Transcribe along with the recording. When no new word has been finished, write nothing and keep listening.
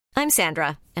I'm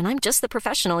Sandra, and I'm just the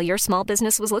professional your small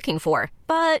business was looking for.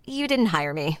 But you didn't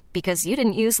hire me because you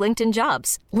didn't use LinkedIn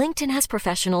Jobs. LinkedIn has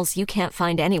professionals you can't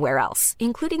find anywhere else,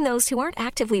 including those who aren't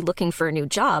actively looking for a new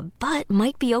job, but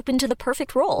might be open to the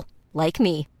perfect role, like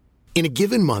me. In a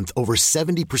given month, over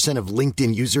 70% of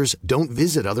LinkedIn users don't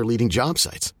visit other leading job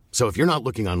sites. So if you're not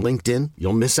looking on LinkedIn,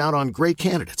 you'll miss out on great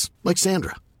candidates like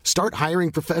Sandra. Start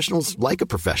hiring professionals like a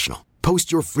professional.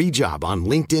 Post your free job on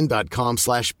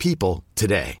linkedin.com/people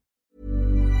today.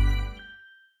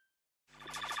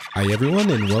 Hi everyone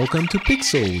and welcome to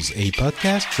Pixels, a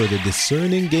podcast for the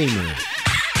discerning gamer.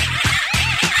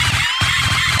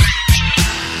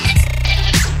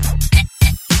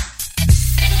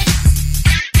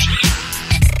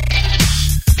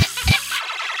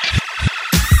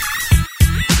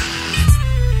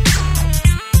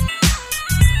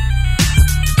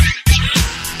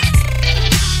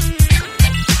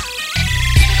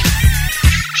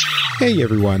 Hey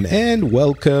everyone, and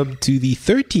welcome to the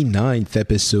 39th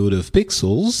episode of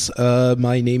Pixels.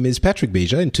 My name is Patrick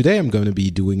Beja, and today I'm going to be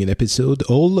doing an episode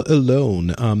all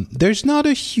alone. There's not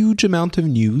a huge amount of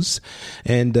news,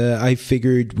 and I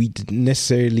figured we didn't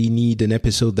necessarily need an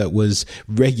episode that was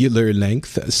regular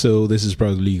length, so this is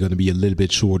probably going to be a little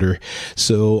bit shorter.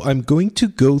 So I'm going to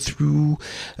go through,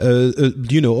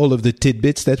 all of the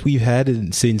tidbits that we've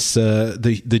had since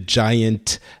the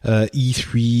giant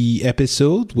E3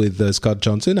 episode with Scott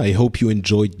Johnson. I hope you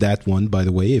enjoyed that one, by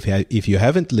the way. If you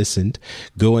haven't listened,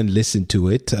 go and listen to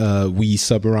it. We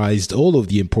summarized all of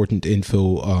the important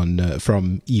info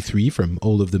from E3, from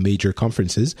all of the major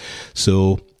conferences.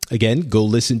 So again, go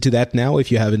listen to that now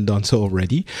if you haven't done so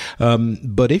already.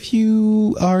 But if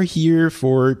you are here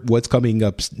for what's coming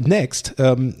up next,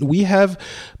 we have a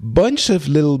bunch of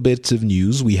little bits of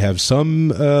news. We have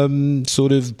some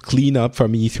sort of cleanup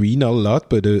from E3, not a lot,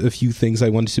 but a few things I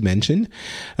wanted to mention.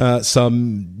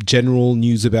 Some general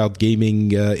news about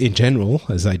gaming in general,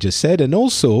 as I just said. And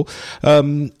also,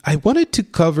 I wanted to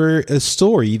cover a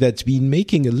story that's been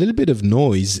making a little bit of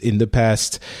noise in the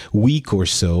past week or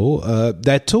so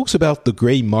that talks about the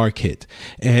gray market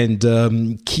and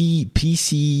key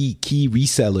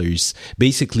resellers,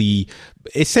 basically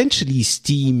essentially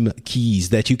Steam keys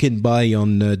that you can buy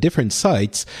on different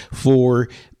sites for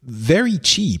very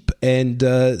cheap. And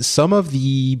some of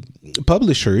the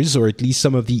publishers, or at least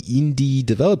some of the indie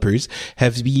developers,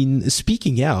 have been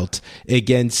speaking out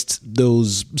against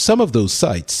some of those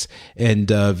sites. And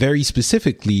very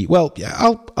specifically, well,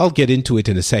 I'll get into it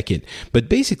in a second. But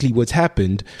basically what's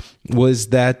happened was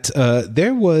that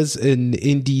there was an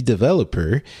indie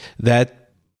developer that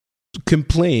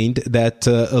complained that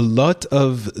a lot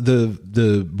of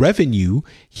the revenue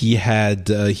he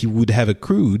would have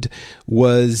accrued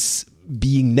was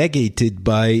being negated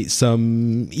by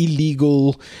some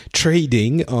illegal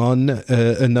trading on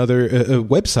another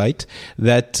website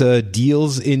that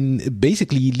deals in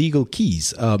basically illegal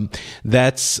keys.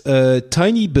 That's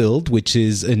Tiny Build, which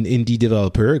is an indie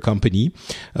developer, a company.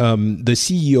 The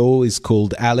CEO is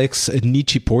called Alex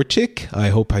Nichiporchik. I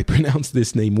hope I pronounced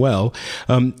this name well.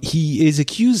 He is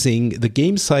accusing the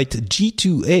game site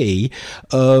G2A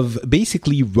of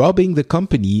basically robbing the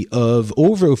company of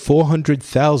over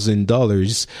 $400,000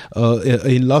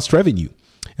 in lost revenue.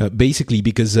 Basically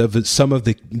because of some of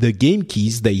the game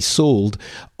keys they sold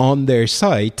on their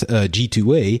site,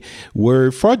 G2A, were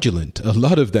fraudulent. A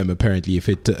lot of them, apparently, if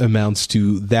it amounts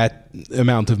to that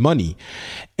amount of money.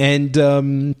 And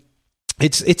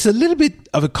it's a little bit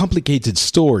of a complicated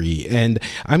story, and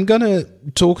I'm going to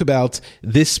talk about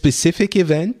this specific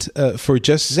event for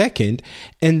just a second,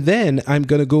 and then I'm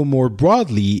going to go more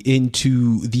broadly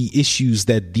into the issues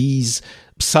that these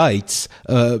sites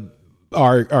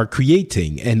are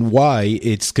creating and why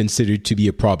it's considered to be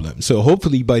a problem. So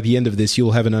hopefully by the end of this,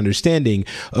 you'll have an understanding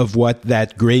of what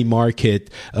that gray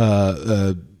market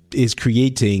is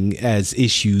creating as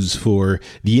issues for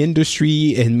the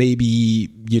industry, and maybe,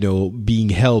 being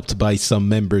helped by some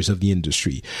members of the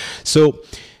industry. So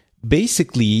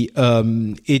basically,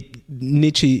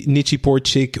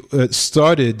 Nichiporchik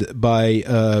started by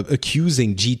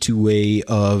accusing G2A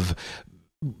of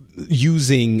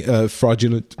using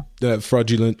fraudulent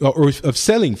or of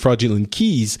selling fraudulent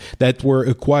keys that were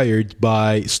acquired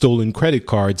by stolen credit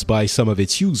cards by some of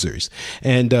its users.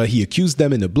 And he accused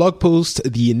them in a blog post.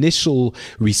 The initial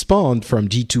response from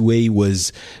G2A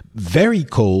was very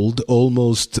cold,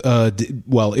 almost, it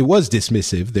was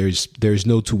dismissive. There's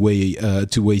no two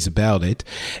ways about it.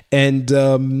 And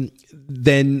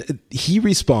then he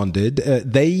responded.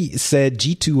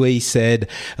 G2A said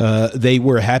they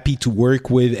were happy to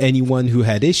work with anyone who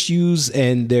had issues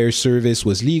and their service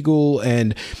was legal.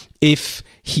 And if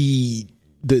he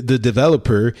the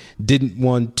developer didn't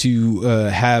want to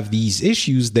have these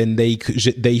issues, then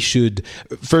they should.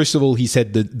 First of all, he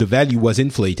said the value was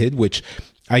inflated, which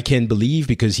I can believe,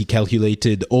 because he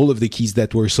calculated all of the keys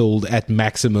that were sold at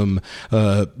maximum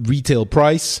retail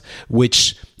price,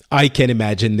 which I can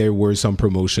imagine there were some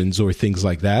promotions or things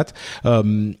like that.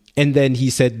 And then he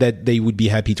said that they would be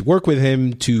happy to work with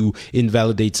him to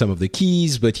invalidate some of the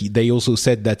keys, but they also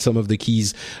said that some of the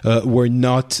keys were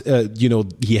not,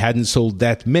 he hadn't sold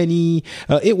that many.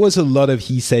 It was a lot of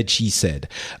he said, she said.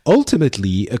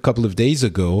 Ultimately, a couple of days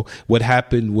ago, what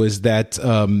happened was that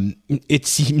it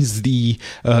seems the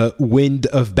wind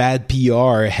of bad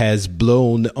PR has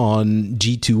blown on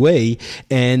G2A,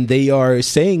 and they are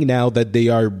saying now that they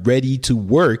are ready to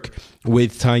work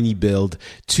with tinyBuild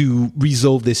to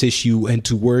resolve this issue and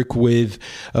to work with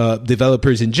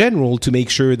developers in general to make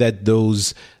sure that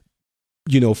those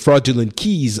fraudulent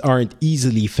keys aren't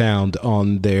easily found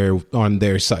on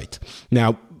their site.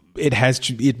 Now,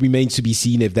 it remains to be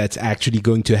seen if that's actually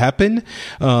going to happen.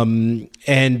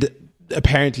 And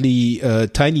apparently,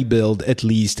 tinyBuild at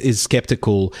least is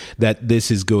skeptical that this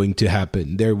is going to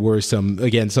happen. There were some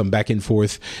back and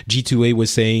forth. G2A was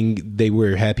saying they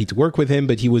were happy to work with him,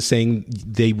 but he was saying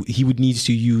he would need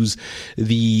to use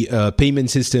the payment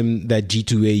system that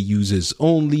G2A uses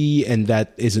only, and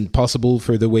that isn't possible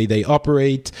for the way they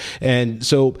operate. And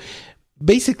so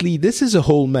basically, this is a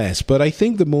whole mess. But I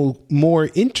think the more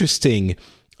interesting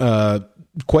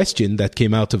question that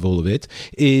came out of all of it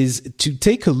is to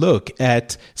take a look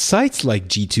at sites like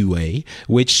G2A,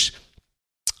 which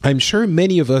I'm sure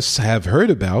many of us have heard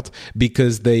about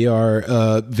because they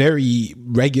are very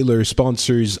regular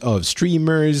sponsors of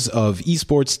streamers, of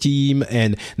esports team,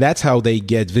 and that's how they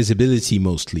get visibility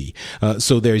mostly.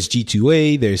 So there's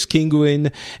G2A, there's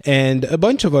Kinguin, and a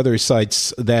bunch of other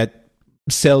sites that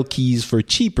sell keys for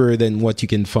cheaper than what you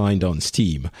can find on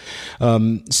Steam.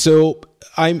 So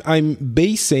I'm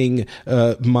basing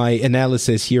my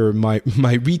analysis here, my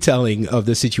retelling of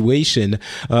the situation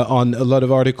on a lot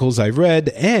of articles I've read,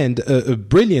 and a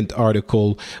brilliant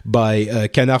article by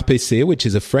Canard PC, which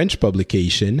is a French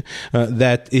publication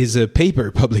that is a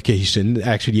paper publication.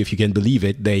 Actually, if you can believe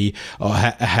it, they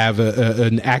have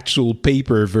an actual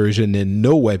paper version and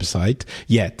no website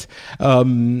yet.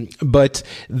 But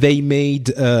they made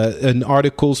an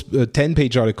article, a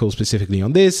 10-page article specifically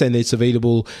on this, and it's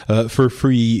available for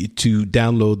free to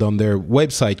download on their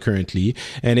website currently,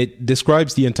 and it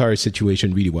describes the entire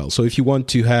situation really well. So if you want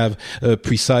to have a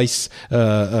precise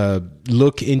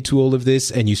look into all of this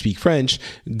and you speak French,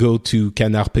 go to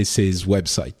Canard PC's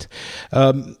website.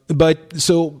 But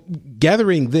so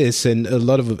gathering this and a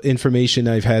lot of information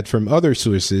I've had from other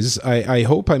sources, I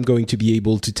hope I'm going to be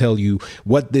able to tell you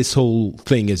what this whole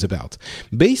thing is about.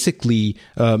 Basically,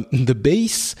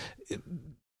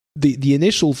 the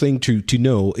initial thing to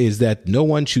know is that no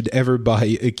one should ever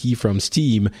buy a key from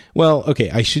Steam. Well,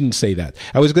 okay, I shouldn't say that.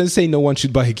 I was going to say no one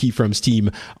should buy a key from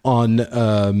Steam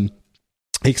on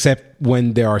except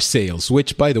when there are sales,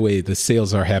 which, by the way, the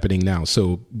sales are happening now,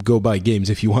 so go buy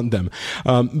games if you want them.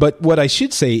 But what I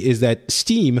should say is that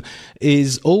Steam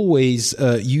is always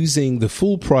using the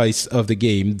full price of the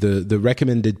game, the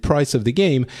recommended price of the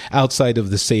game, outside of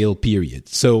the sale period.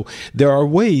 So there are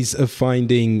ways of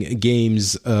finding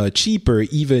games cheaper,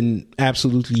 even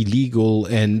absolutely legal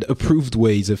and approved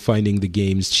ways of finding the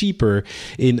games cheaper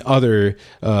in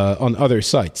on other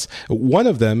sites. One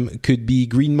of them could be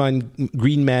Greenman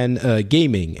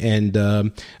Gaming, and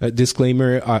a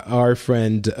disclaimer, our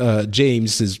friend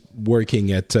James is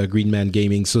working at Greenman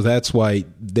Gaming, so that's why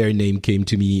their name came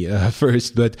to me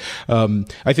first. But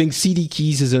I think CD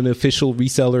Keys is an official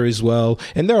reseller as well,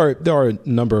 and there are a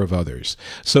number of others.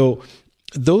 So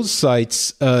those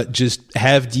sites just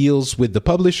have deals with the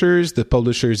publishers. The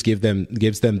publishers gives them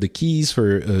the keys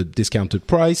for a discounted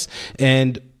price,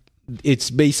 and it's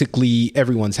basically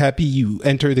everyone's happy. You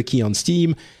enter the key on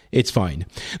Steam, it's fine.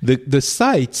 The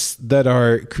sites that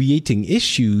are creating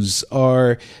issues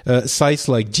are sites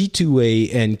like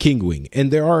G2A and Kinguin,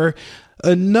 and there are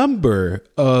a number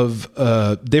of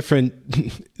different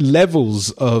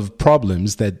levels of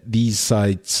problems that these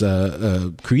sites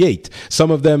create.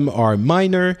 Some of them are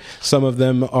minor, some of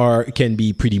them can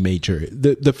be pretty major.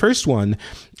 The first one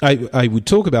I would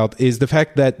talk about is the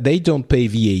fact that they don't pay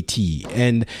VAT.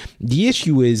 And the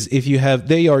issue is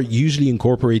they are usually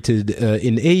incorporated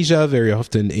in Asia, very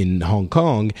often in Hong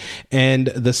Kong, and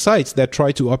the sites that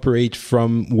try to operate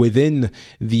from within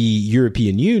the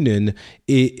European Union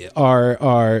are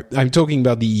I'm talking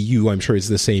about the EU, I'm sure it's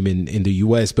the same in the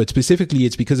US, but specifically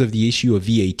it's because of the issue of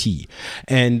VAT.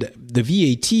 And the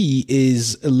VAT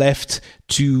is left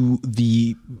to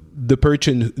the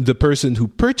person who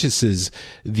purchases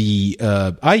the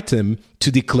item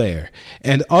to declare.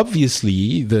 And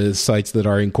obviously, the sites that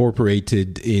are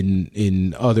incorporated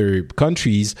in other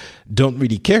countries don't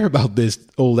really care about this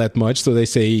all that much. So they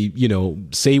say,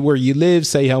 say where you live,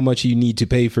 say how much you need to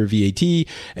pay for VAT,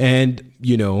 and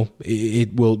you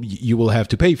will have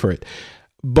to pay for it.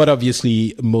 But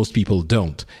obviously, most people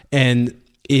don't. And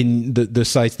in the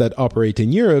sites that operate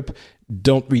in Europe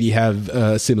don't really have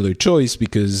a similar choice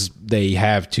because they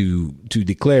have to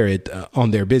declare it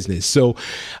on their business. So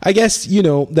I guess,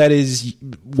 that is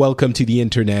welcome to the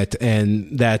internet,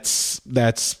 and that's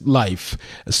life.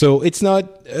 So it's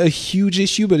not a huge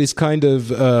issue, but it's kind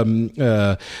of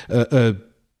a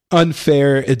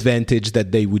unfair advantage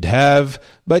that they would have.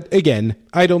 But again,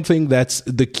 I don't think that's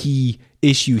the key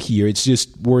issue here. It's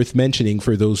just worth mentioning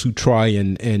for those who try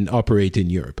and operate in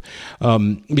Europe.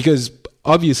 Because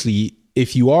obviously,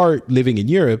 if you are living in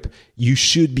Europe, you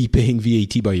should be paying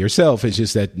VAT by yourself. It's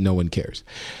just that no one cares.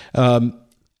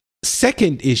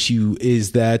 Second issue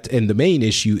is that, and the main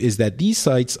issue is that these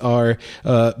sites are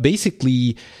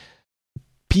basically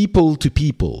people to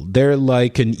people. They're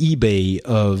like an eBay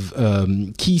of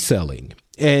key selling.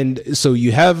 And so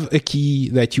you have a key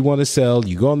that you want to sell,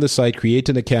 you go on the site, create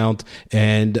an account,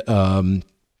 and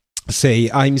say,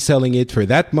 I'm selling it for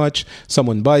that much.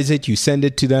 Someone buys it, you send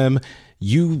it to them.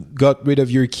 You got rid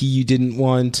of your key you didn't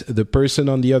want. The person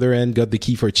on the other end got the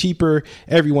key for cheaper.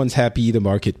 Everyone's happy. The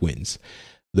market wins.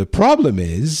 The problem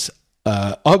is,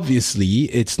 obviously,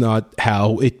 it's not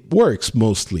how it works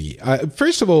mostly.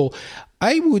 First of all,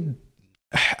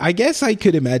 I guess I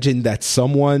could imagine that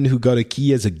someone who got a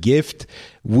key as a gift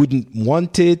wouldn't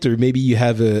want it, or maybe you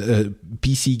have a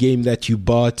PC game that you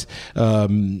bought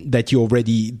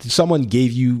that someone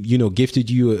gave you,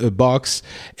 gifted you a box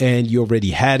and you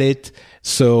already had it.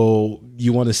 So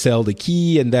you want to sell the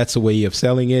key, and that's a way of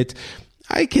selling it.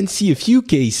 I can see a few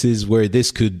cases where this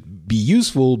could be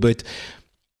useful, but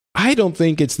I don't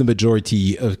think it's the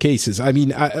majority of cases. I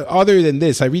mean, other than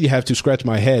this, I really have to scratch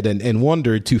my head and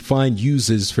wonder to find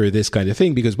uses for this kind of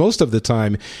thing, because most of the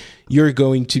time you're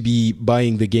going to be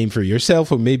buying the game for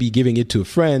yourself, or maybe giving it to a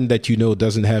friend that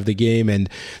doesn't have the game. And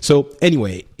so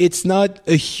anyway, it's not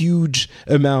a huge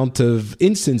amount of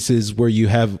instances where you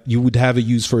would have a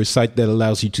use for a site that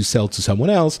allows you to sell to someone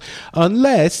else,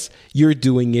 unless you're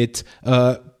doing it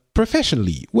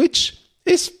professionally, which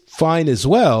is fine as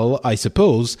well, I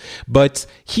suppose. But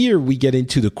here we get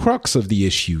into the crux of the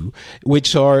issue,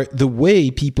 which are the way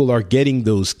people are getting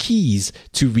those keys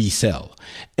to resell.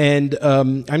 And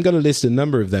I'm going to list a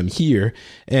number of them here.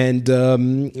 And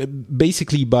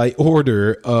basically by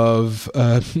order of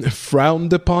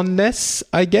frowned uponness,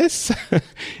 I guess.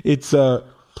 It's,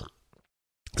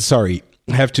 sorry,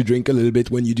 I have to drink a little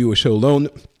bit when you do a show alone.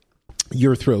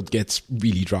 Your throat gets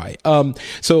really dry.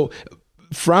 So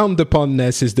frowned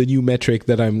uponness is the new metric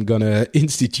that I'm gonna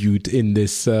institute in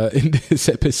this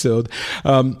episode.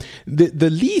 The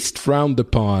least frowned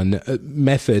upon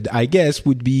method, I guess,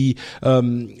 would be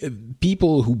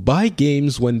people who buy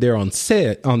games when they're on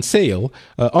sale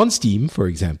on Steam, for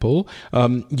example.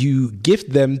 You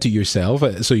gift them to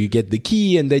yourself, so you get the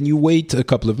key, and then you wait a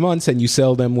couple of months and you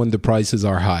sell them when the prices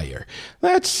are higher.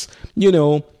 That's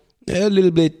a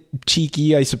little bit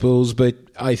cheeky, I suppose, but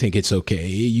I think it's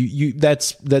okay.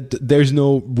 There's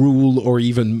no rule or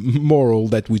even moral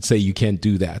that would say you can't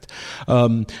do that.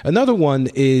 Another one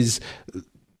is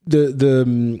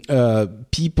the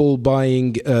people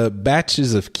buying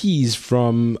batches of keys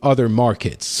from other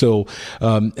markets. So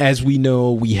as we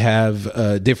know, we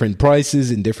have different prices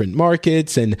in different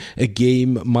markets, and a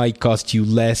game might cost you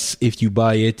less if you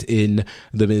buy it in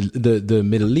the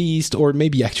Middle East, or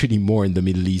maybe actually more in the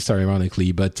Middle East,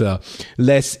 ironically, but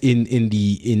less in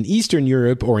Eastern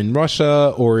Europe or in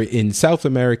Russia or in South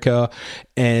America.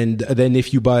 And then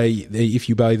if you buy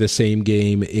the same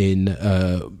game in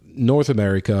North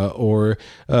America or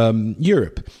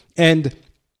Europe. And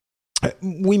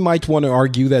we might want to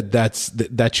argue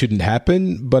that shouldn't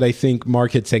happen, but I think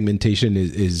market segmentation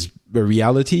is a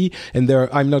reality, and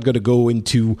I'm not going to go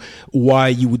into why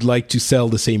you would like to sell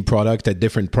the same product at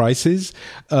different prices,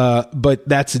 but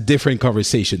that's a different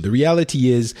conversation. The reality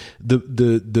is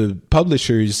the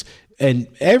publishers and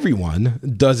everyone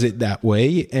does it that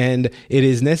way, and it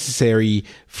is necessary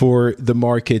for the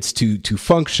markets to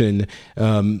function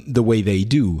the way they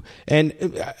do. And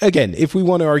again, if we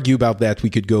want to argue about that, we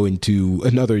could go into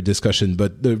another discussion.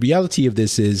 But the reality of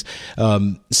this is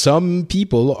some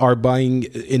people are buying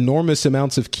enormous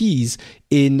amounts of keys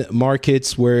in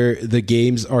markets where the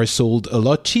games are sold a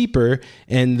lot cheaper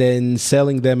and then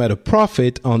selling them at a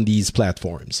profit on these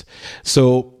platforms.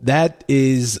 So that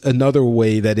is another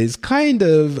way that is kind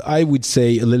of, I would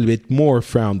say, a little bit more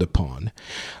frowned upon.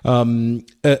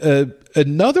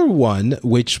 Another one,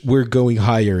 which we're going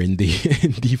higher in the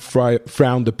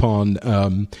frowned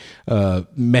upon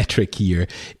metric here,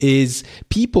 is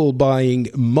people buying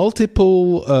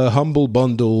multiple humble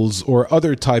bundles or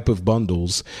other type of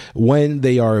bundles when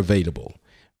they are available.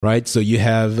 Right? So you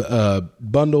have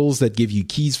bundles that give you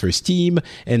keys for Steam,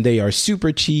 and they are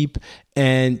super cheap,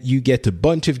 and you get a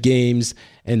bunch of games,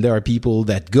 and there are people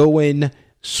that go in,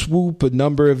 swoop a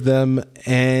number of them,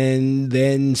 and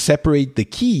then separate the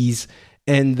keys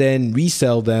and then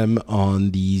resell them on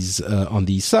these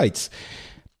sites.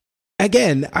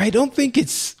 Again, I don't think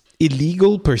it's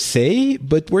illegal per se,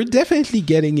 but we're definitely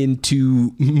getting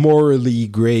into morally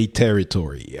gray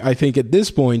territory. I think at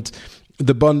this point,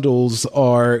 the bundles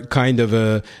are kind of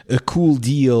a cool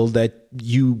deal that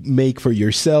you make for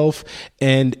yourself.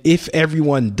 And if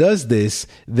everyone does this,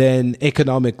 then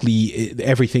economically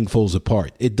everything falls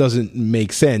apart. It doesn't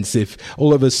make sense if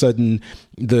all of a sudden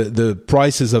the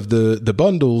prices of the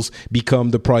bundles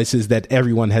become the prices that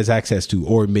everyone has access to.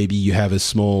 Or maybe you have a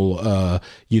small, a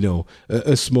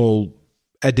small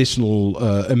additional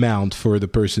amount for the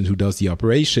person who does the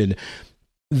operation.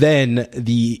 Then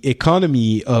the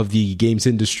economy of the games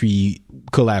industry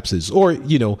collapses. Or,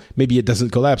 maybe it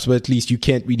doesn't collapse, but at least you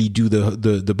can't really do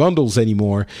the bundles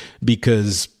anymore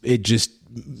because it just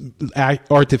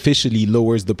artificially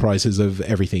lowers the prices of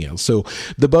everything else. So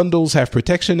the bundles have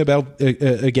protection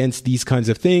against these kinds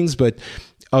of things, but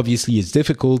obviously it's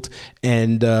difficult,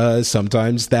 and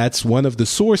sometimes that's one of the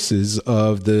sources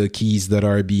of the keys that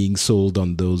are being sold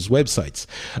on those websites.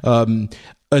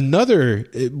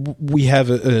 We have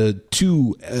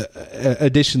two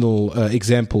additional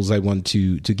examples I want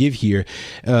to give here.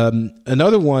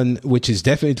 Another one, which is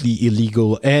definitely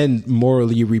illegal and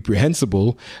morally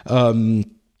reprehensible, and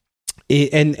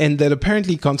that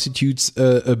apparently constitutes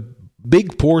a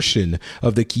big portion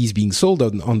of the keys being sold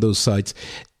on those sites,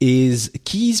 is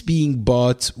keys being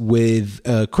bought with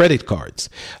credit cards.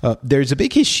 There's a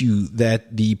big issue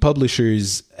that the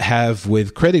publishers have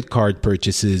with credit card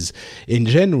purchases in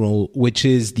general, which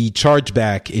is the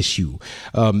chargeback issue.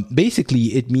 Basically,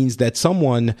 it means that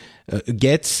someone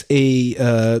gets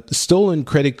a stolen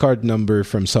credit card number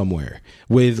from somewhere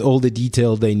with all the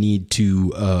detail they need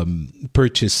to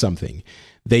purchase something.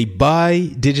 They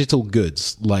buy digital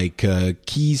goods like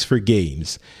keys for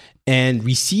games and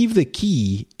receive the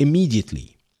key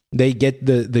immediately. They get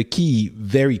the key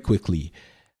very quickly.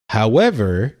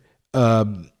 However, at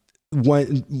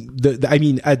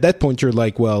that point you're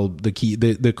like, well,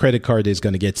 the credit card is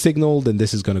going to get signaled and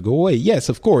this is going to go away. Yes,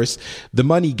 of course, the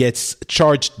money gets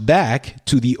charged back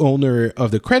to the owner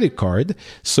of the credit card.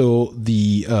 So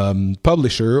the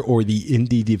publisher or the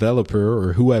indie developer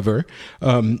or whoever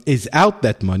is out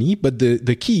that money, but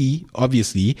the key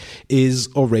obviously is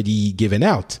already given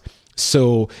out.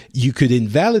 So you could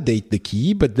invalidate the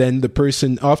key, but then the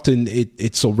person, often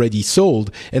it's already sold,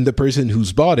 and the person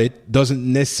who's bought it doesn't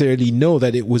necessarily know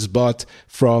that it was bought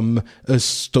from a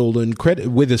stolen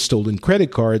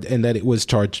credit card and that it was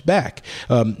charged back.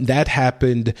 That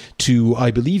happened to,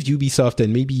 I believe, Ubisoft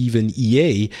and maybe even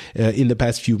EA in the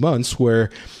past few months,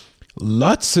 where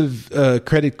lots of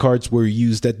credit cards were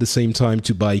used at the same time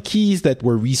to buy keys that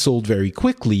were resold very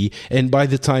quickly. And by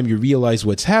the time you realize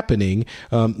what's happening,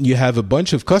 you have a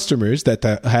bunch of customers that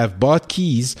have bought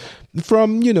keys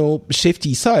from,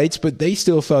 shifty sites, but they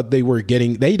still thought they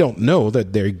don't know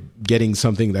that they're getting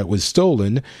something that was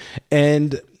stolen.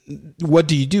 And what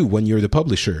do you do when you're the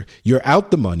publisher? You're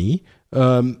out the money.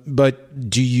 But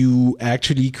do you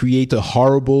actually create a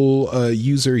horrible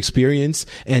user experience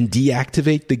and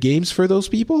deactivate the games for those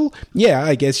people? Yeah,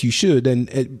 I guess you should. And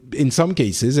in some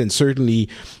cases, and certainly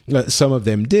some of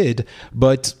them did,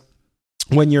 but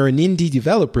when you're an indie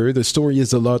developer, the story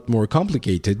is a lot more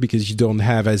complicated because you don't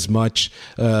have as much,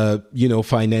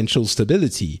 financial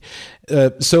stability.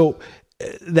 So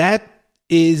that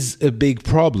is a big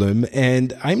problem,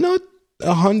 and I'm not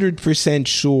 100%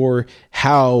 sure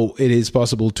how it is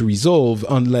possible to resolve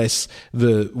unless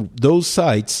those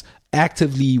sites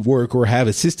actively work or have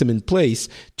a system in place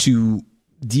to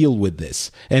deal with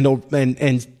this. And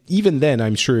even then,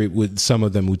 I'm sure some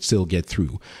of them would still get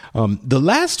through. The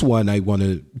last one I want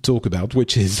to talk about,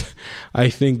 which is,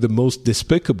 I think, the most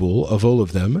despicable of all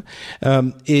of them,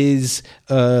 is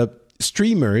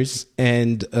streamers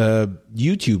and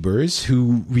YouTubers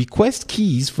who request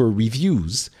keys for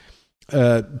reviews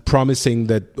promising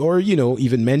that, or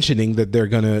even mentioning that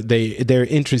they're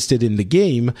interested in the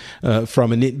game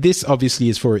this obviously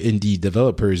is for indie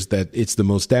developers that it's the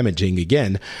most damaging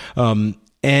again,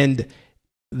 and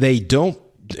they don't.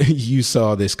 You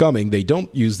saw this coming. They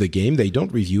don't use the game. They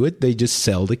don't review it. They just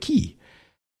sell the key,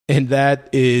 and that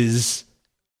is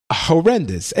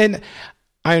horrendous. And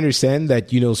I understand that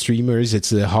streamers,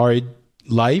 it's a hard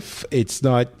life. It's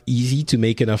not easy to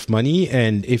make enough money,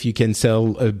 and if you can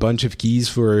sell a bunch of keys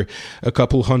for a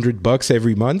couple $100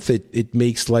 every month, it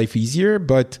makes life easier.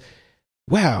 But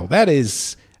wow, that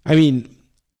is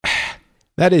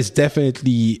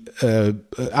definitely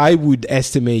I would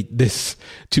estimate this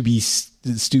to be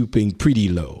stooping pretty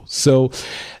low. So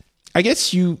I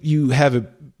guess you have a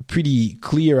pretty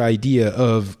clear idea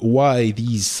of why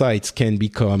these sites can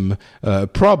become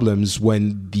problems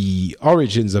when the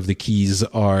origins of the keys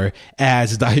are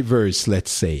as diverse, let's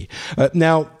say.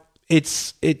 Now,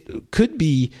 it could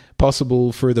be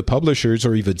possible for the publishers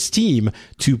or even Steam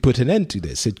to put an end to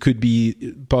this. It could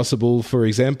be possible, for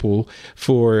example,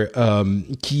 for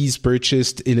keys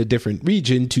purchased in a different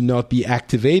region to not be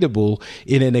activatable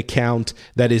in an account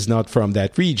that is not from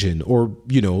that region, or,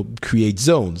 create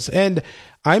zones. And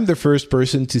I'm the first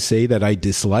person to say that I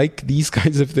dislike these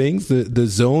kinds of things, the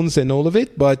zones and all of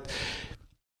it, but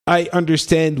I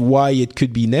understand why it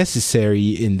could be necessary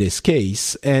in this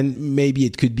case, and maybe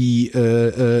it could be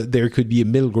there could be a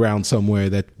middle ground somewhere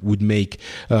that would make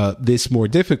this more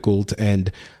difficult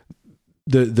and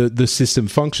the system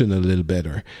function a little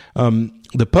better.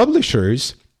 The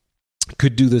publishers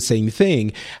could do the same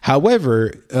thing.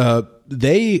 However,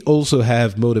 they also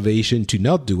have motivation to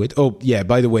not do it. Oh, yeah,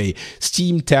 by the way,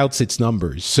 Steam touts its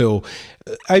numbers. So,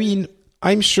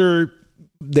 I'm sure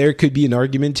there could be an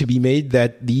argument to be made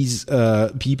that these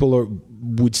people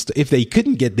if they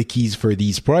couldn't get the keys for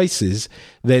these prices,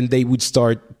 then they would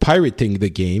start pirating the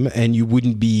game, and you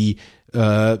wouldn't be,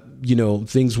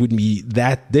 things wouldn't be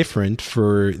that different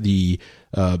for the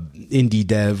indie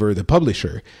dev or the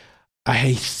publisher.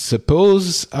 I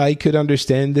suppose I could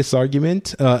understand this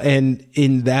argument, and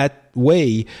in that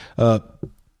way,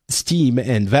 Steam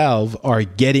and Valve are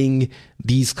getting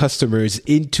these customers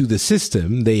into the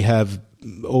system. They have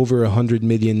over 100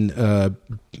 million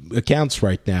accounts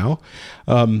right now,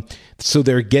 so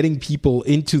they're getting people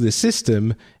into the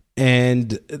system,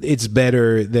 and it's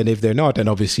better than if they're not. And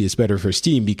obviously, it's better for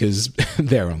Steam because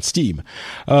they're on Steam.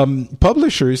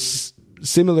 Publishers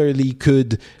similarly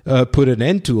could put an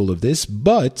end to all of this,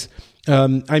 but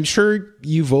I'm sure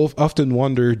you've often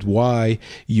wondered why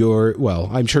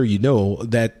I'm sure you know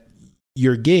that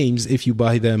your games, if you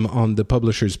buy them on the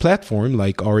publisher's platform,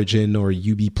 like Origin or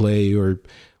Ubiplay or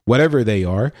whatever they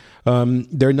are,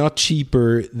 they're not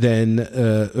cheaper than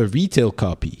a retail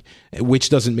copy, which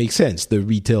doesn't make sense. The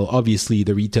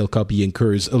retail copy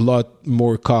incurs a lot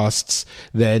more costs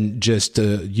than just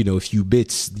a few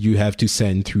bits you have to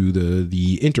send through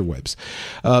the interwebs.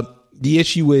 The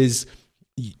issue is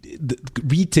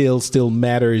retail still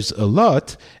matters a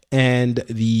lot, and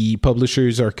the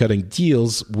publishers are cutting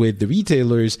deals with the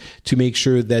retailers to make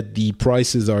sure that the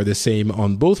prices are the same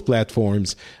on both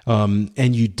platforms,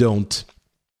 and you don't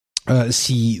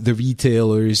see the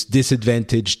retailers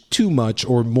disadvantaged too much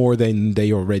or more than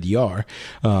they already are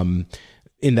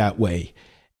in that way.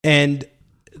 And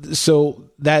so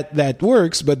that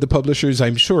works, but the publishers,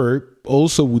 I'm sure,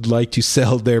 also would like to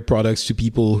sell their products to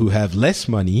people who have less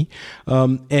money,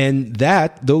 and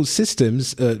those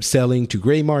systems selling to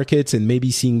gray markets and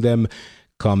maybe seeing them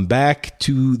come back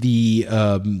to the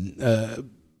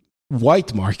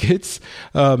white markets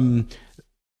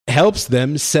helps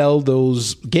them sell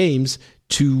those games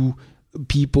to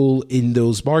people in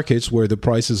those markets where the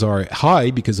prices are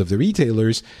high because of the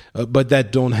retailers, but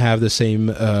that don't have the same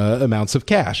amounts of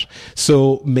cash.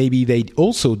 So maybe they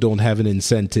also don't have an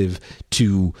incentive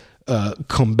to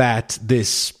combat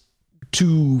this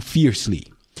too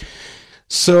fiercely.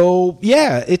 So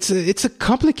yeah, it's a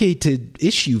complicated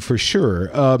issue for sure.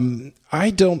 I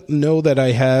don't know that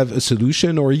I have a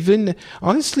solution, or even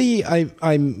honestly,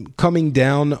 I'm coming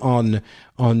down on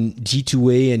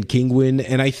G2A and Kinguin,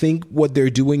 and I think what they're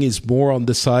doing is more on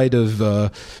the side of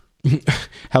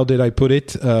how did I put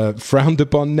it, frowned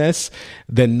uponness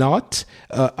than not.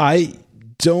 I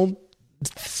don't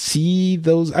see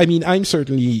those. I mean, I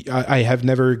have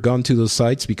never gone to those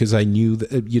sites because I knew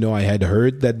that, I had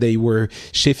heard that they were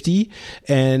shifty,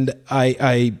 and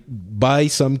I buy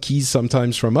some keys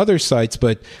sometimes from other sites,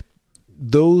 but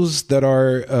those that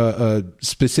are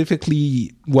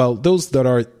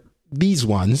these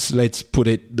ones, let's put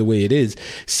it the way it is,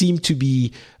 seem to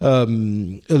be a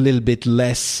little bit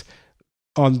less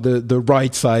on the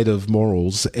right side of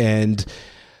morals, and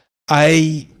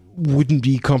I wouldn't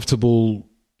be comfortable.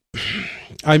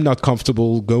 I'm not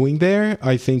comfortable going there.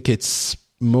 I think it's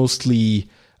mostly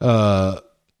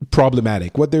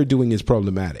problematic. What they're doing is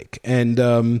problematic, and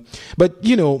but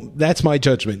that's my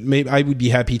judgment. Maybe I would be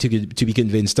happy to be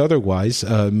convinced otherwise.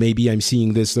 Maybe I'm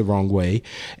seeing this the wrong way,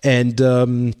 and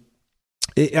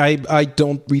I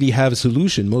don't really have a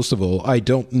solution. Most of all, I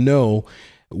don't know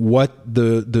what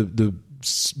the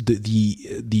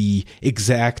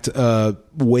exact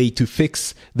way to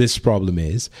fix this problem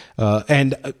is,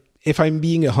 and if I'm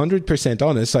being 100%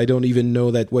 honest, I don't even know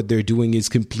that what they're doing is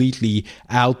completely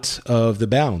out of the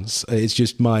bounds. It's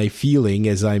just my feeling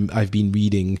as I've been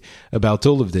reading about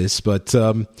all of this. But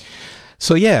so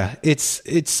yeah,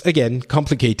 it's again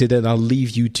complicated, and I'll leave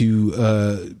you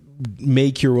to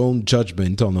make your own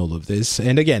judgment on all of this.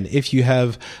 And again, if you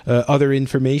have other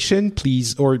information,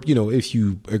 please, or if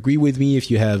you agree with me,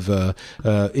 if you have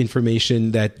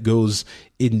information that goes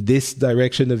in this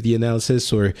direction of the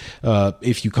analysis, or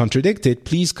if you contradict it,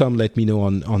 please come let me know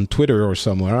on Twitter or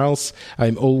somewhere else.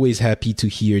 I'm always happy to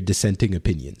hear dissenting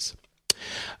opinions.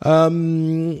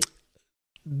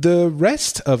 The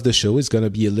rest of the show is going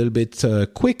to be a little bit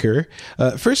quicker.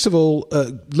 First of all,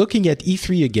 looking at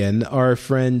E3 again, our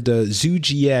friend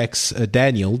ZooGX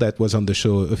Daniel, that was on the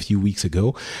show a few weeks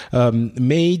ago,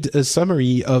 made a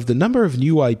summary of the number of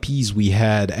new IPs we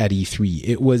had at E3.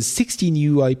 It was 60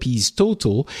 new IPs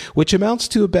total, which amounts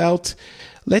to about,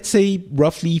 let's say,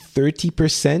 roughly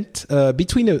 30%,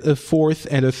 between a fourth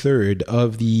and a third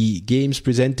of the games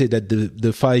presented at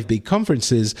the 5 big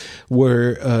conferences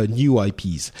were new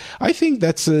IPs. I think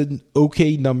that's an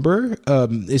okay number,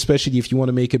 especially if you want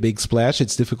to make a big splash.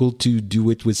 It's difficult to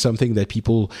do it with something that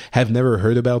people have never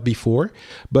heard about before.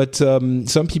 But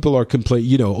some people are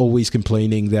always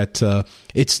complaining that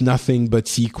it's nothing but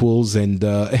sequels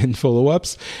and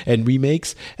follow-ups and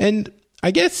remakes. And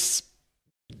I guess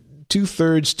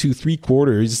 2/3 to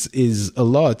 3/4 is a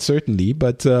lot, certainly,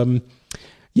 but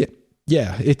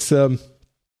it's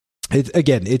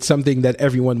it's something that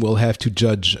everyone will have to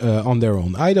judge on their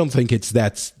own. I don't think it's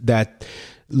that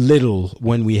little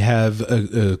when we have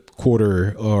a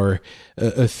quarter or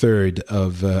a third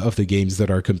of the games that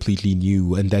are completely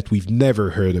new and that we've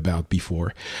never heard about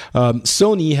before.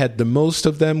 Sony had the most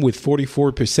of them with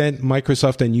 44%.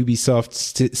 Microsoft and Ubisoft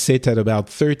sit at about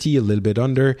 30, a little bit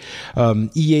under.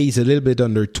 EA is a little bit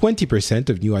under 20%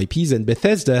 of new IPs, and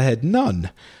Bethesda had none.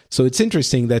 So it's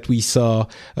interesting that we saw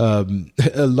a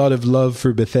lot of love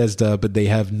for Bethesda, but they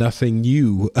have nothing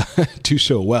new to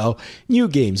show. Well, new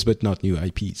games, but not new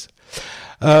IPs.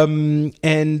 And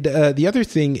the other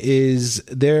thing is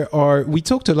we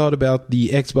talked a lot about the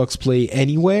Xbox Play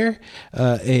Anywhere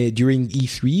during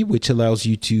E3, which allows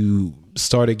you to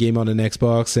start a game on an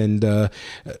Xbox and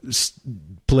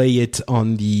play it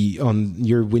on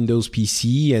your Windows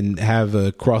PC and have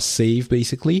a cross save,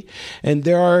 basically. And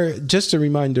just a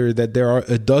reminder that there are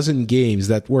a dozen games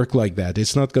that work like that.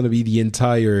 It's not going to be the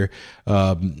entire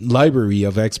library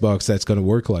of Xbox that's going to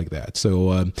work like that.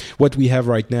 So what we have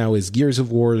right now is Gears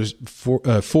of War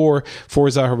 4,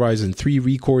 Forza Horizon 3,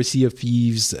 ReCore, Sea of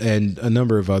Thieves, and a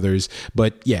number of others.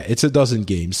 But yeah, it's a dozen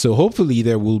games. So hopefully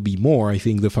there will be more. I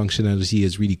think the functionality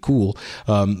is really cool,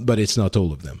 but it's not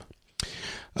all of them.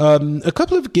 A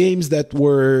couple of games that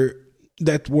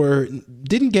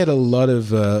didn't get a lot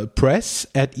of press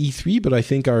at E3, but I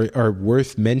think are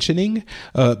worth mentioning.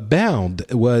 Bound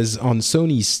was on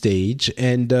Sony's stage,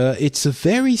 and it's a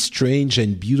very strange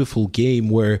and beautiful game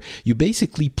where you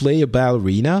basically play a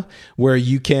ballerina where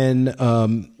you can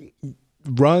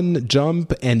run,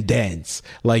 jump, and dance.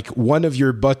 Like one of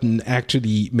your button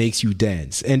actually makes you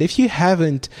dance. And if you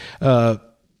haven't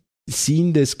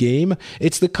seen this game,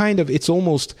 it's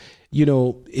almost,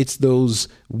 it's those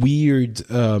weird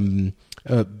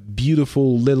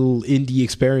beautiful little indie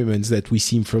experiments that we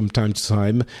see from time to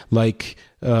time, like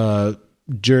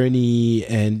Journey,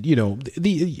 and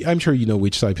I'm sure you know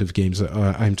which type of games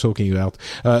I'm talking about.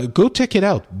 Go check it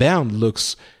out. Bound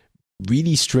looks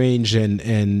really strange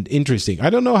and interesting. I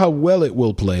don't know how well it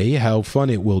will play, how fun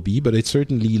it will be, but it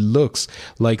certainly looks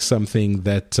like something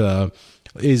that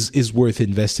is worth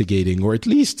investigating, or at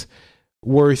least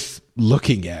worth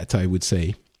looking at, I would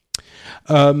say.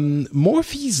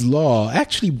 Morphe's Law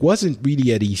actually wasn't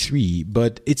really at E3,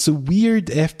 but it's a weird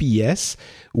FPS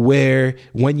where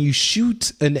when you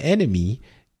shoot an enemy,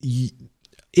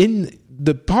 in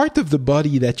the part of the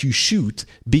body that you shoot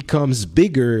becomes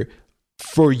bigger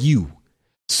for you.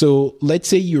 So let's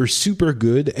say you're super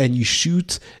good and you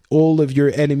shoot all of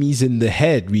your enemies in the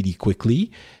head really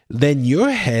quickly. then your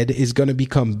head is going to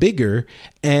become bigger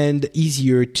and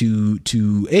easier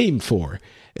to aim for.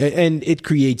 And it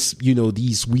creates,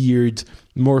 these weird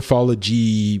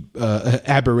morphology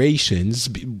aberrations.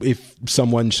 If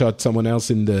someone shot someone else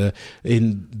in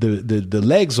the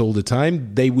legs all the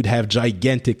time, they would have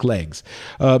gigantic legs.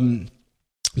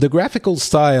 The graphical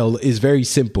style is very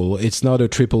simple. It's not a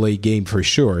AAA game for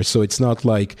sure, so it's not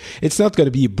going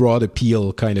to be a broad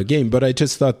appeal kind of game. But I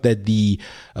just thought that the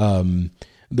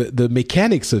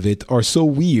mechanics of it are so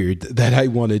weird that I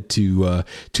wanted to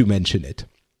mention it.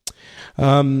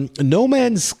 No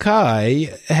Man's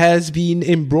Sky has been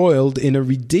embroiled in a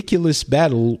ridiculous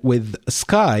battle with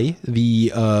Sky,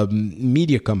 the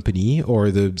media company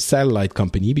or the satellite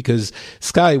company, because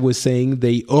Sky was saying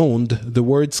they owned the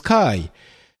word sky.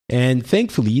 And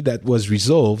thankfully, that was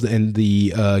resolved, and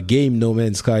the game No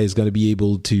Man's Sky is going to be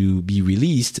able to be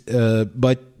released.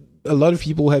 But a lot of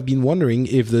people have been wondering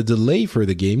if the delay for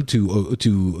the game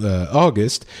to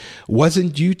August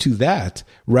wasn't due to that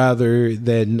rather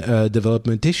than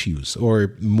development issues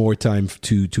or more time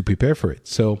to prepare for it.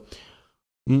 So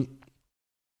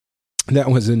that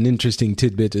was an interesting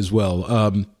tidbit as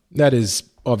well. That is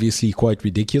obviously quite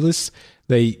ridiculous.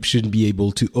 They shouldn't be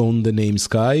able to own the name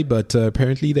Sky, but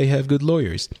apparently they have good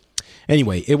lawyers.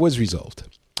 Anyway, it was resolved.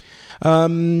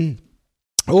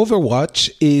 Overwatch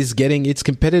is getting its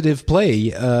competitive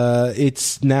play.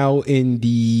 It's now on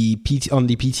the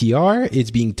PTR.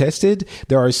 It's being tested.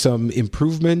 There are some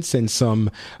improvements and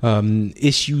some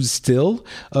issues still.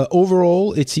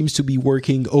 Overall, it seems to be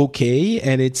working okay,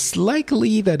 and it's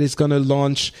likely that it's going to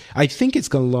launch. I think it's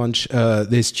going to launch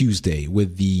this Tuesday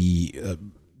with the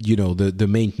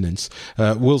maintenance.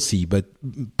 We'll see, but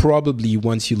probably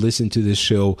once you listen to this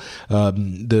show,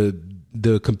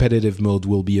 the competitive mode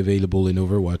will be available in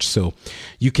Overwatch, so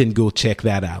you can go check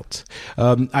that out.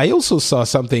 I also saw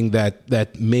something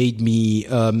that made me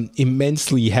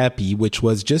immensely happy, which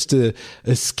was just a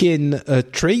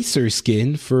Tracer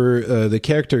skin for the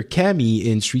character Cammy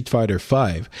in Street Fighter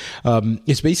V.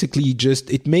 It's basically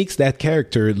it makes that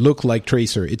character look like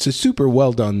Tracer. It's a super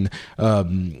well done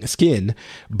skin,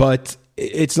 but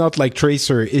it's not like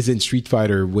Tracer is in Street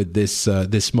Fighter with this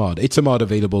mod. It's a mod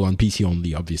available on PC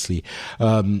only, obviously.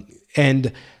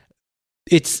 And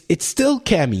it's still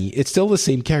Cammy. It's still the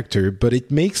same character, but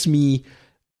it makes me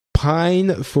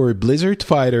pine for Blizzard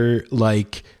Fighter.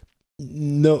 Like,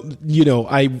 no,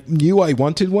 I knew I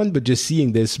wanted one, but just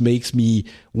seeing this makes me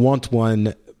want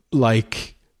one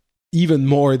like even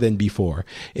more than before.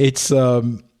 It's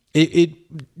It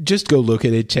just go look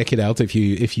at it, check it out if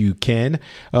you can.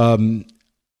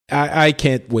 I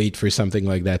can't wait for something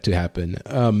like that to happen.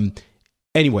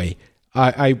 Anyway,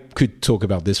 I could talk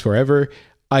about this forever.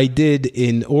 I did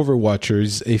in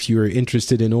Overwatchers. If you're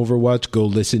interested in Overwatch, go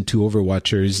listen to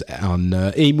Overwatchers on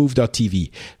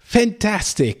amove.tv.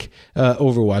 Fantastic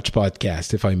Overwatch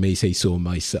podcast, if I may say so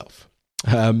myself.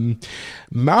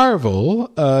 Marvel,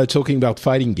 talking about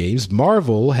fighting games,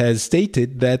 Marvel has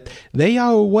stated that they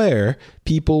are aware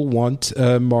people want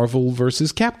Marvel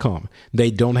versus Capcom. They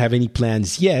don't have any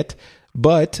plans yet,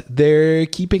 but they're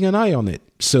keeping an eye on it.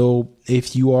 So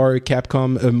if you are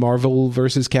a Marvel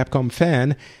versus Capcom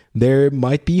fan, there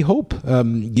might be hope,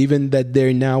 given that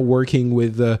they're now working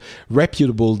with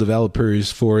reputable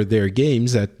developers for their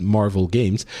games at Marvel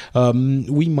Games.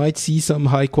 We might see some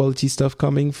high-quality stuff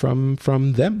coming from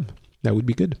them. That would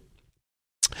be good.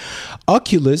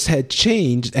 Oculus have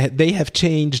changed their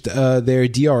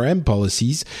DRM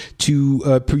policies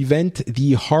to prevent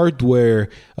the hardware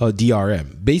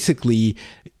DRM. Basically,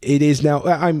 it is now,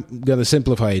 I'm going to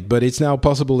simplify it, but it's now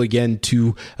possible again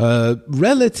to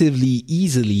relatively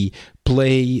easily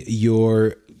play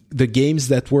the games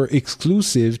that were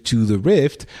exclusive to the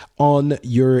Rift on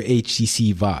your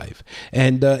HTC Vive.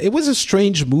 And it was a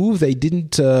strange move. They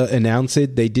didn't announce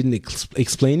it. They didn't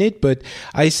explain it. But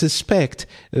I suspect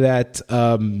that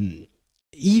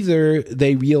either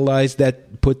they realized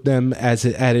that put them at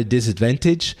a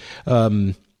disadvantage,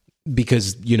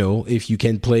 because, if you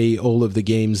can play all of the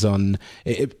games on...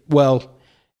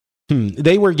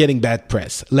 they were getting bad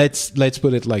press. Let's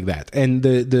put it like that. And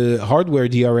the hardware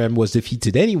DRM was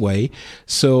defeated anyway,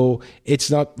 so it's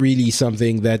not really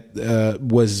something that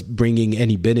was bringing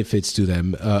any benefits to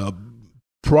them.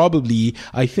 Probably,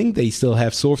 I think they still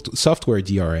have software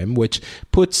DRM, which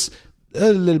puts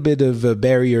a little bit of a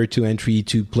barrier to entry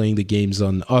to playing the games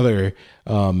on other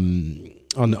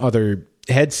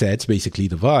headsets, basically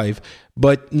the Vive,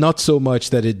 but not so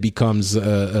much that it becomes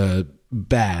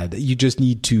bad. You just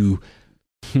need to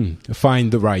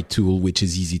find the right tool, which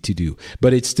is easy to do,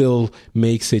 but it still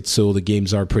makes it so the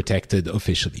games are protected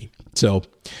officially. So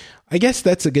I guess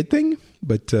that's a good thing.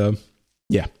 but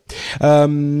yeah.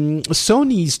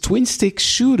 Sony's twin stick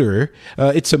shooter,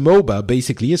 it's a MOBA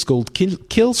basically, it's called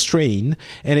Kill Strain,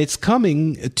 and it's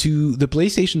coming to the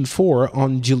PlayStation 4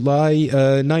 on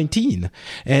July 19.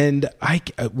 And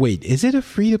wait, is it a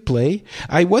free to play?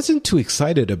 I wasn't too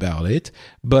excited about it,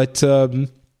 but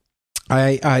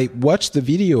I watched the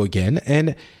video again,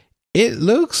 and it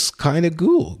looks kind of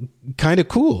cool.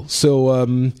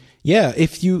 So yeah,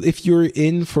 if you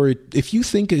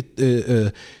think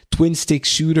a twin stick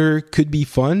shooter could be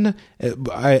fun,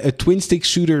 a twin stick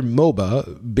shooter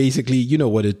MOBA, basically, you know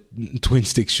what a twin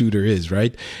stick shooter is,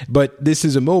 right? But this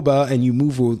is a MOBA, and you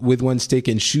move with one stick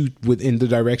and shoot in the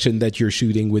direction that you're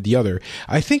shooting with the other.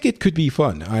 I think it could be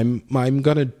fun. I'm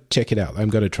gonna check it out. I'm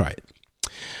gonna try it.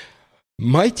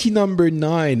 Mighty Number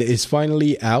 9 is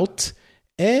finally out,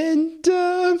 and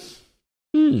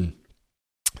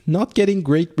not getting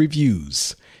great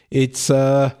reviews. It's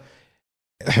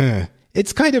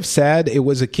it's kind of sad. It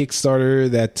was a Kickstarter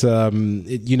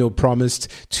that promised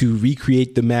to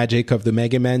recreate the magic of the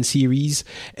Mega Man series,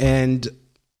 and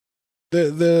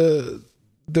the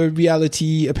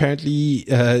reality, apparently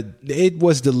it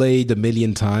was delayed a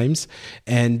million times,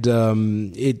 and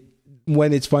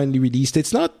when it's finally released,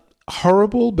 it's not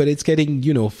horrible, but it's getting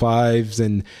 5s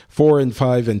and 4 and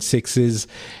 5 and 6s,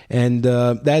 and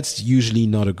that's usually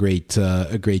not a great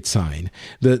sign.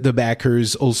 The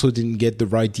backers also didn't get the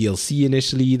right DLC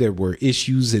initially. There were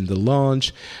issues in the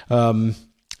launch.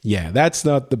 Yeah, that's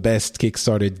not the best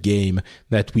Kickstarted game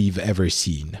that we've ever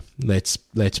seen. Let's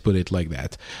put it like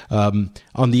that.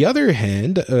 On the other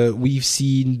hand, we've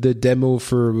seen the demo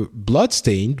for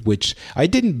Bloodstained, which I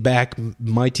didn't back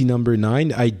Mighty Number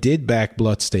 9. I did back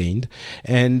Bloodstained,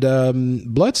 and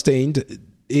Bloodstained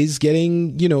is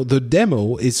getting, the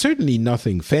demo is certainly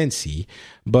nothing fancy,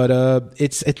 but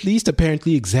it's at least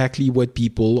apparently exactly what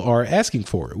people are asking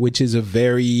for, which is a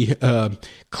very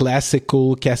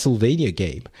classical Castlevania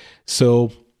game.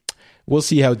 So we'll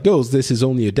see how it goes. This is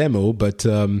only a demo, but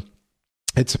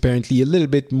it's apparently a little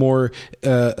bit more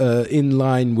in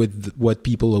line with what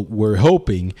people were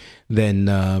hoping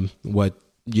than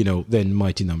than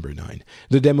Mighty Number 9.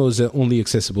 The demo is only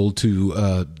accessible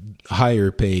to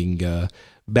higher paying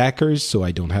backers, so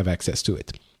I don't have access to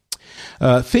it.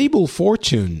 Fable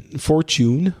Fortune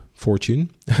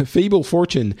Fable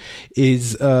Fortune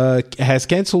has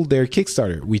canceled their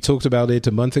Kickstarter. We talked about it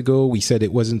a month ago. We said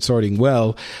it wasn't starting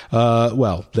well.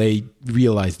 Well, they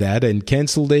realized that and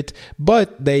canceled it,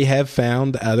 but they have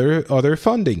found other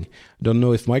funding. Don't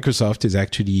know if Microsoft is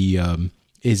actually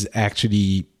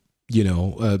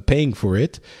paying for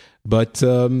it, but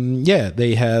yeah,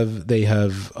 they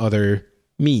have other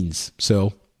means.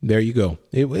 So there you go.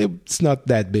 It's not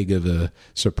that big of a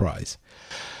surprise.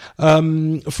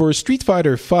 For Street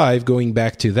Fighter V, going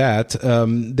back to that,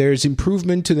 there's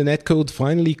improvement to the netcode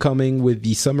finally coming with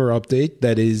the summer update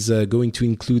that is going to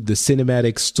include the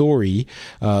cinematic story,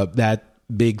 that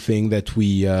big thing that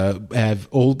we have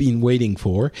all been waiting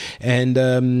for. And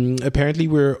apparently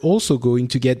we're also going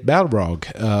to get Balrog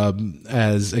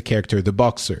as a character, the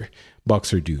boxer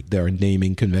dude. There are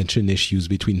naming convention issues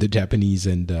between the Japanese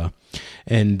and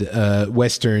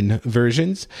Western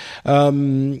versions.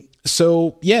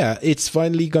 So yeah, it's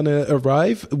finally gonna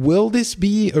arrive. Will this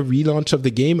be a relaunch of the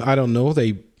game? I don't know.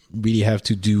 They really have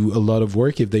to do a lot of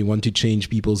work if they want to change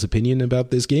people's opinion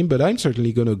about this game, but I'm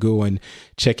certainly gonna go and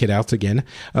check it out again.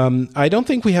 I don't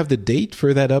think we have the date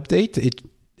for that update.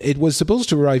 It was supposed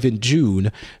to arrive in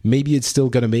June. Maybe it's still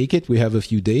gonna make it. We have a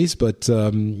few days, but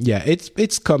yeah,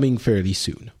 it's coming fairly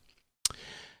soon.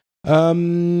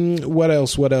 What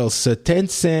else?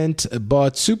 Tencent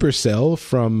bought Supercell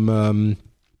from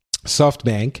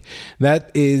SoftBank.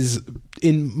 That is,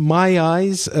 in my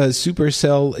eyes,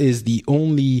 Supercell is the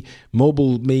only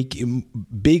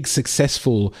big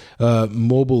successful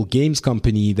mobile games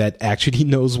company that actually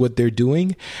knows what they're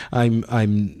doing.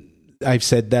 I've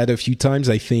said that a few times.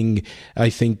 I think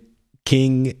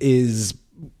King is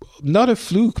not a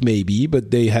fluke maybe,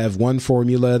 but they have one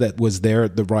formula that was there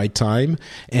at the right time,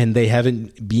 and they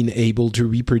haven't been able to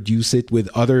reproduce it with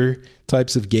other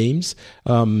types of games.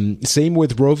 Same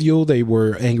with Rovio. They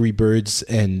were Angry Birds,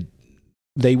 and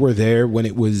they were there when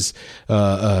it was,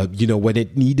 when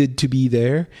it needed to be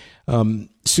there.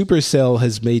 Supercell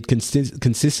has made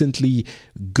consistently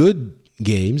good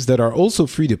games that are also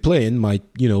free to play and might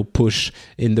push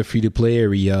in the free to play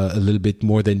area a little bit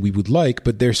more than we would like,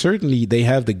 but they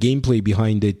have the gameplay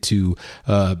behind it to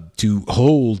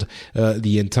hold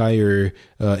the entire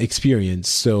experience.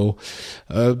 So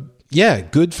yeah,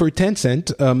 good for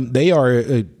Tencent. They are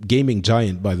a gaming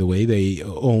giant, by the way. They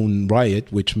own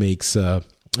Riot, which makes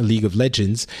League of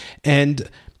Legends, and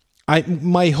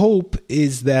my hope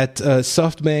is that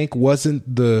SoftBank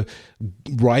wasn't the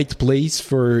right place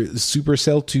for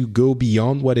Supercell to go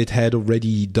beyond what it had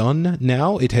already done.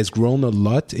 Now it has grown a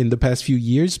lot in the past few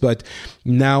years, but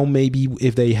now maybe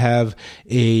if they have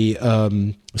a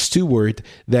steward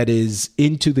that is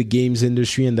into the games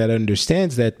industry and that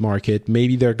understands that market,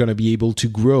 maybe they're going to be able to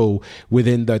grow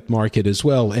within that market as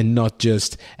well, and not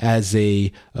just as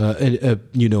a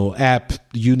app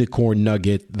unicorn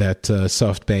nugget that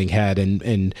SoftBank had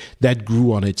and that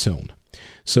grew on its own.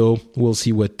 So we'll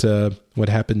see what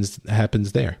happens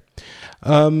there.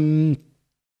 I'm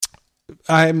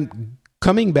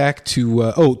coming back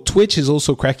to Twitch is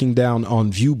also cracking down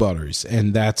on view butters,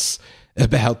 and that's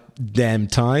about damn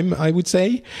time, I would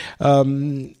say.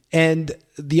 And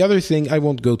the other thing, I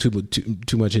won't go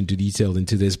too much into detail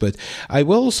into this, but I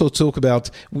will also talk about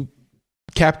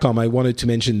Capcom. I wanted to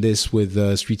mention this with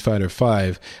Street Fighter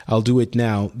V. I'll do it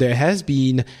now. There has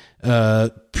been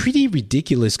pretty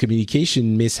ridiculous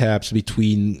communication mishaps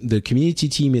between the community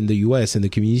team in the US and the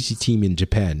community team in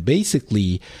Japan.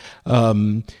 Basically,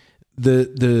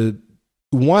 the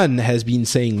one has been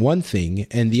saying one thing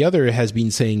and the other has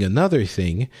been saying another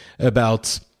thing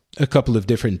about a couple of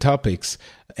different topics.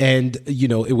 And,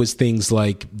 it was things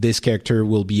like this character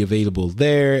will be available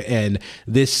there, and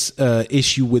this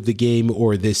issue with the game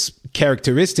or this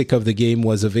characteristic of the game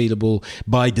was available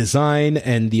by design,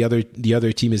 and the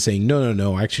other team is saying,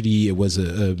 no, actually it was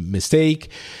a mistake.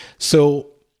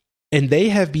 So, and they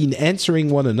have been answering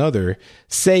one another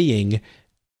saying,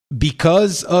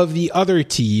 because of the other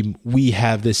team, we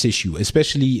have this issue,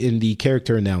 especially in the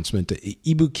character announcement.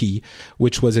 Ibuki,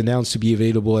 which was announced to be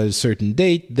available at a certain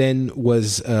date, then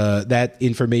was that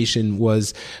information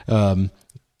was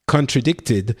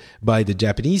contradicted by the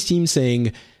Japanese team,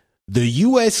 saying the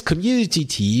US community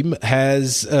team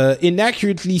has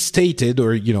inaccurately stated,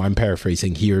 or, I'm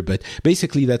paraphrasing here, but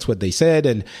basically that's what they said.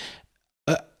 And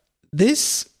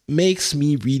this makes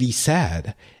me really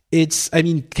sad.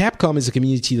 Capcom is a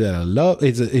community that I love.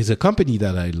 Is a company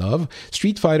that I love.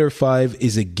 Street Fighter V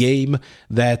is a game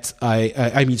that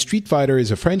Street Fighter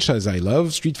is a franchise I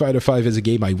love. Street Fighter V is a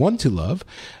game I want to love.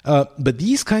 But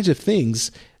these kinds of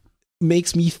things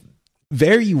makes me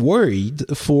very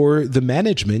worried for the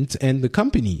management and the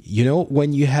company.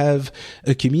 When you have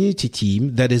a community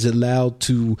team that is allowed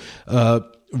to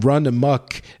run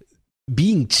amok,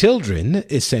 being children,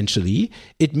 essentially,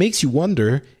 it makes you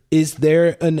wonder, is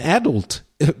there an adult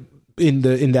in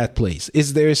that place?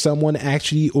 Is there someone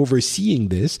actually overseeing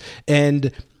this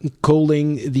and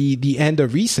calling the end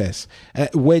of recess?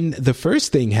 When the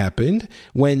first thing happened,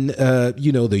 when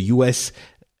the US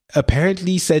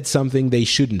apparently said something they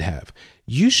shouldn't have,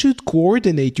 you should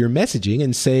coordinate your messaging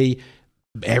and say,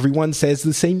 everyone says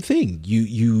the same thing.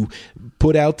 You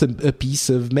put out a piece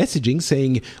of messaging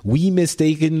saying, we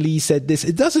mistakenly said this.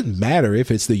 It doesn't matter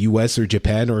if it's the US or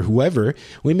Japan or whoever.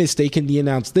 We mistakenly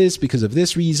announced this because of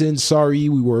this reason. Sorry,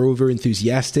 we were over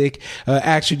enthusiastic.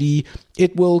 Actually,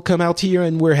 it will come out here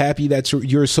and we're happy that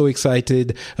you're so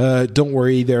excited. Don't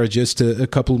worry, there are just a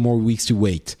couple more weeks to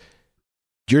wait.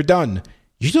 You're done.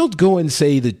 You don't go and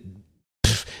say that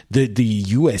the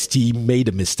US team made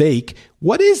a mistake.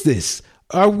 What is this?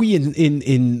 Are we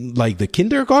in like the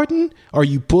kindergarten? Are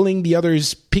you pulling the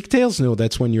other's pigtails? No,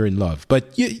 that's when you're in love.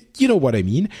 But you know what I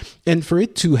mean. And for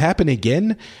it to happen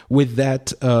again with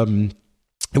that,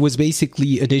 it was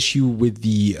basically an issue with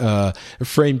the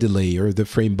frame delay or the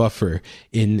frame buffer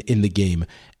in the game.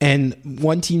 And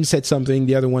one team said something,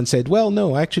 the other one said, well,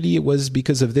 no, actually it was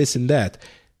because of this and that.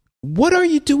 What are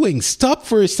you doing? Stop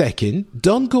for a second.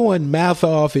 Don't go and mouth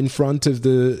off in front of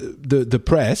the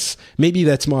press. Maybe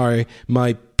that's my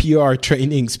PR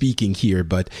training speaking here,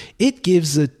 but it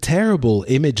gives a terrible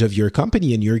image of your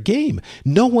company and your game.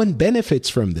 No one benefits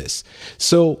from this.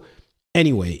 So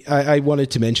anyway, I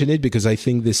wanted to mention it because I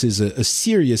think this is a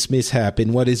serious mishap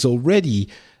in what is already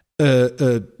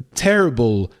a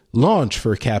terrible launch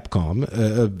for Capcom,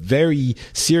 a very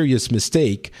serious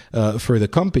mistake for the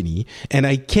company. And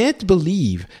I can't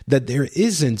believe that there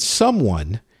isn't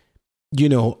someone,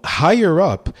 higher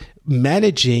up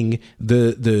managing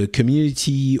the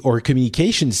community or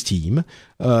communications team,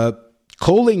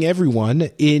 calling everyone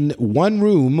in one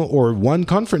room or one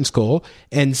conference call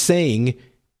and saying,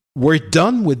 we're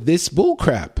done with this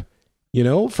bullcrap.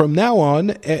 From now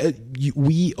on,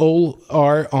 we all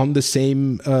are on the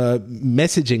same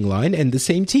messaging line and the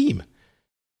same team.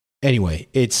 Anyway,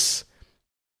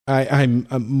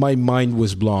 my mind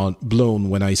was blown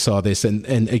when I saw this,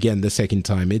 and again the second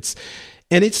time. It's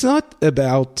not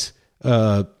about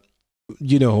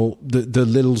the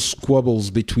little squabbles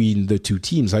between the two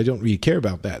teams. I don't really care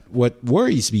about that. What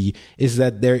worries me is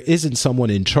that there isn't someone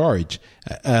in charge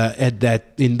in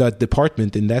that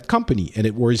department, in that company, and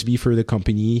it worries me for the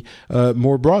company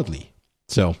more broadly.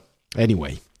 So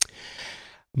anyway,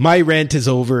 my rant is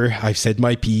over. I've said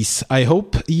my piece. I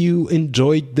hope you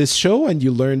enjoyed this show and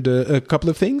you learned a couple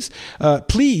of things.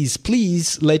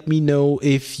 Please let me know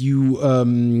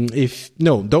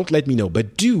don't let me know,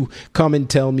 but do come and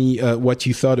tell me what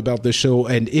you thought about the show.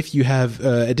 And if you have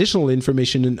additional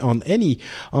information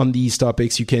on these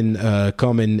topics, you can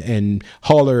come and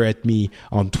holler at me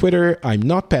on Twitter. I'm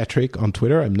not Patrick on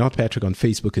Twitter. I'm not Patrick on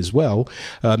Facebook as well.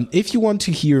 If you want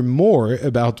to hear more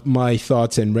about my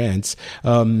thoughts and rants,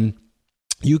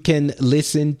 you can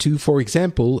listen to, for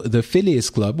example, the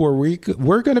Phileas Club, where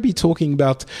we're going to be talking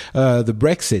about the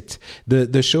Brexit.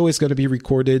 The show is going to be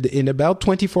recorded in about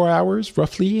 24 hours,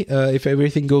 roughly, if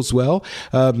everything goes well.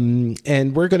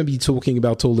 And we're going to be talking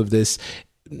about all of this.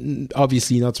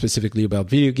 Obviously not specifically about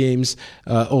video games,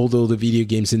 although the video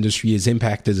games industry is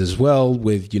impacted as well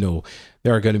with,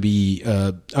 there are going to be,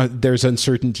 there's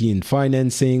uncertainty in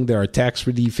financing, there are tax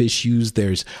relief issues,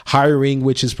 there's hiring,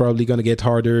 which is probably going to get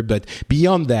harder. But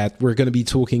beyond that, we're going to be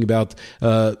talking about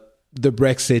the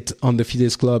Brexit on the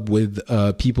Phileas Club with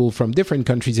people from different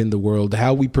countries in the world,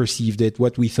 how we perceived it,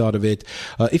 what we thought of it.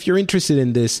 If you're interested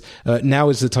in this, now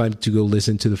is the time to go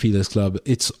listen to the Phileas Club.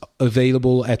 It's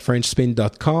available at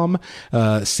FrenchSpin.com,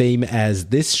 same as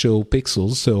this show,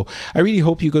 Pixels. So I really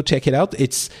hope you go check it out.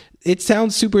 It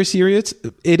sounds super serious.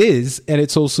 It is, and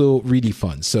it's also really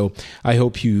fun. So I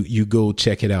hope you go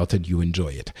check it out and you enjoy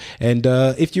it. And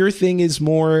if your thing is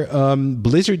more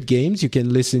Blizzard games, you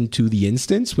can listen to The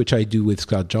Instance, which I do with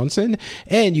Scott Johnson,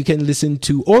 and you can listen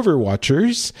to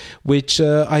Overwatchers, which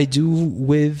I do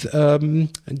with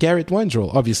Garrett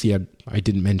Weinzierl. Obviously, I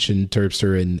didn't mention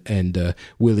Terpster and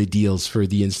Willie Deals for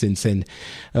The Instance, and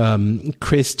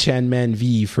Chris Chanman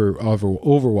V for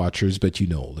Overwatchers, but you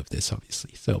know all of this,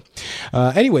 obviously. So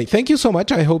anyway, thank you so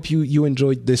much. I hope you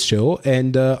enjoyed this show,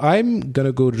 and I'm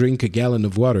gonna go drink a gallon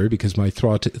of water because my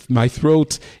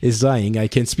throat is dying. I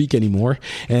can't speak anymore,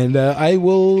 and I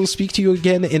will speak to you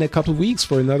again in a couple of weeks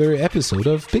for another episode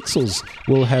of Pixels.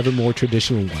 We'll have a more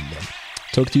traditional one then.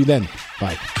 Talk to you then.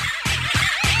 Bye.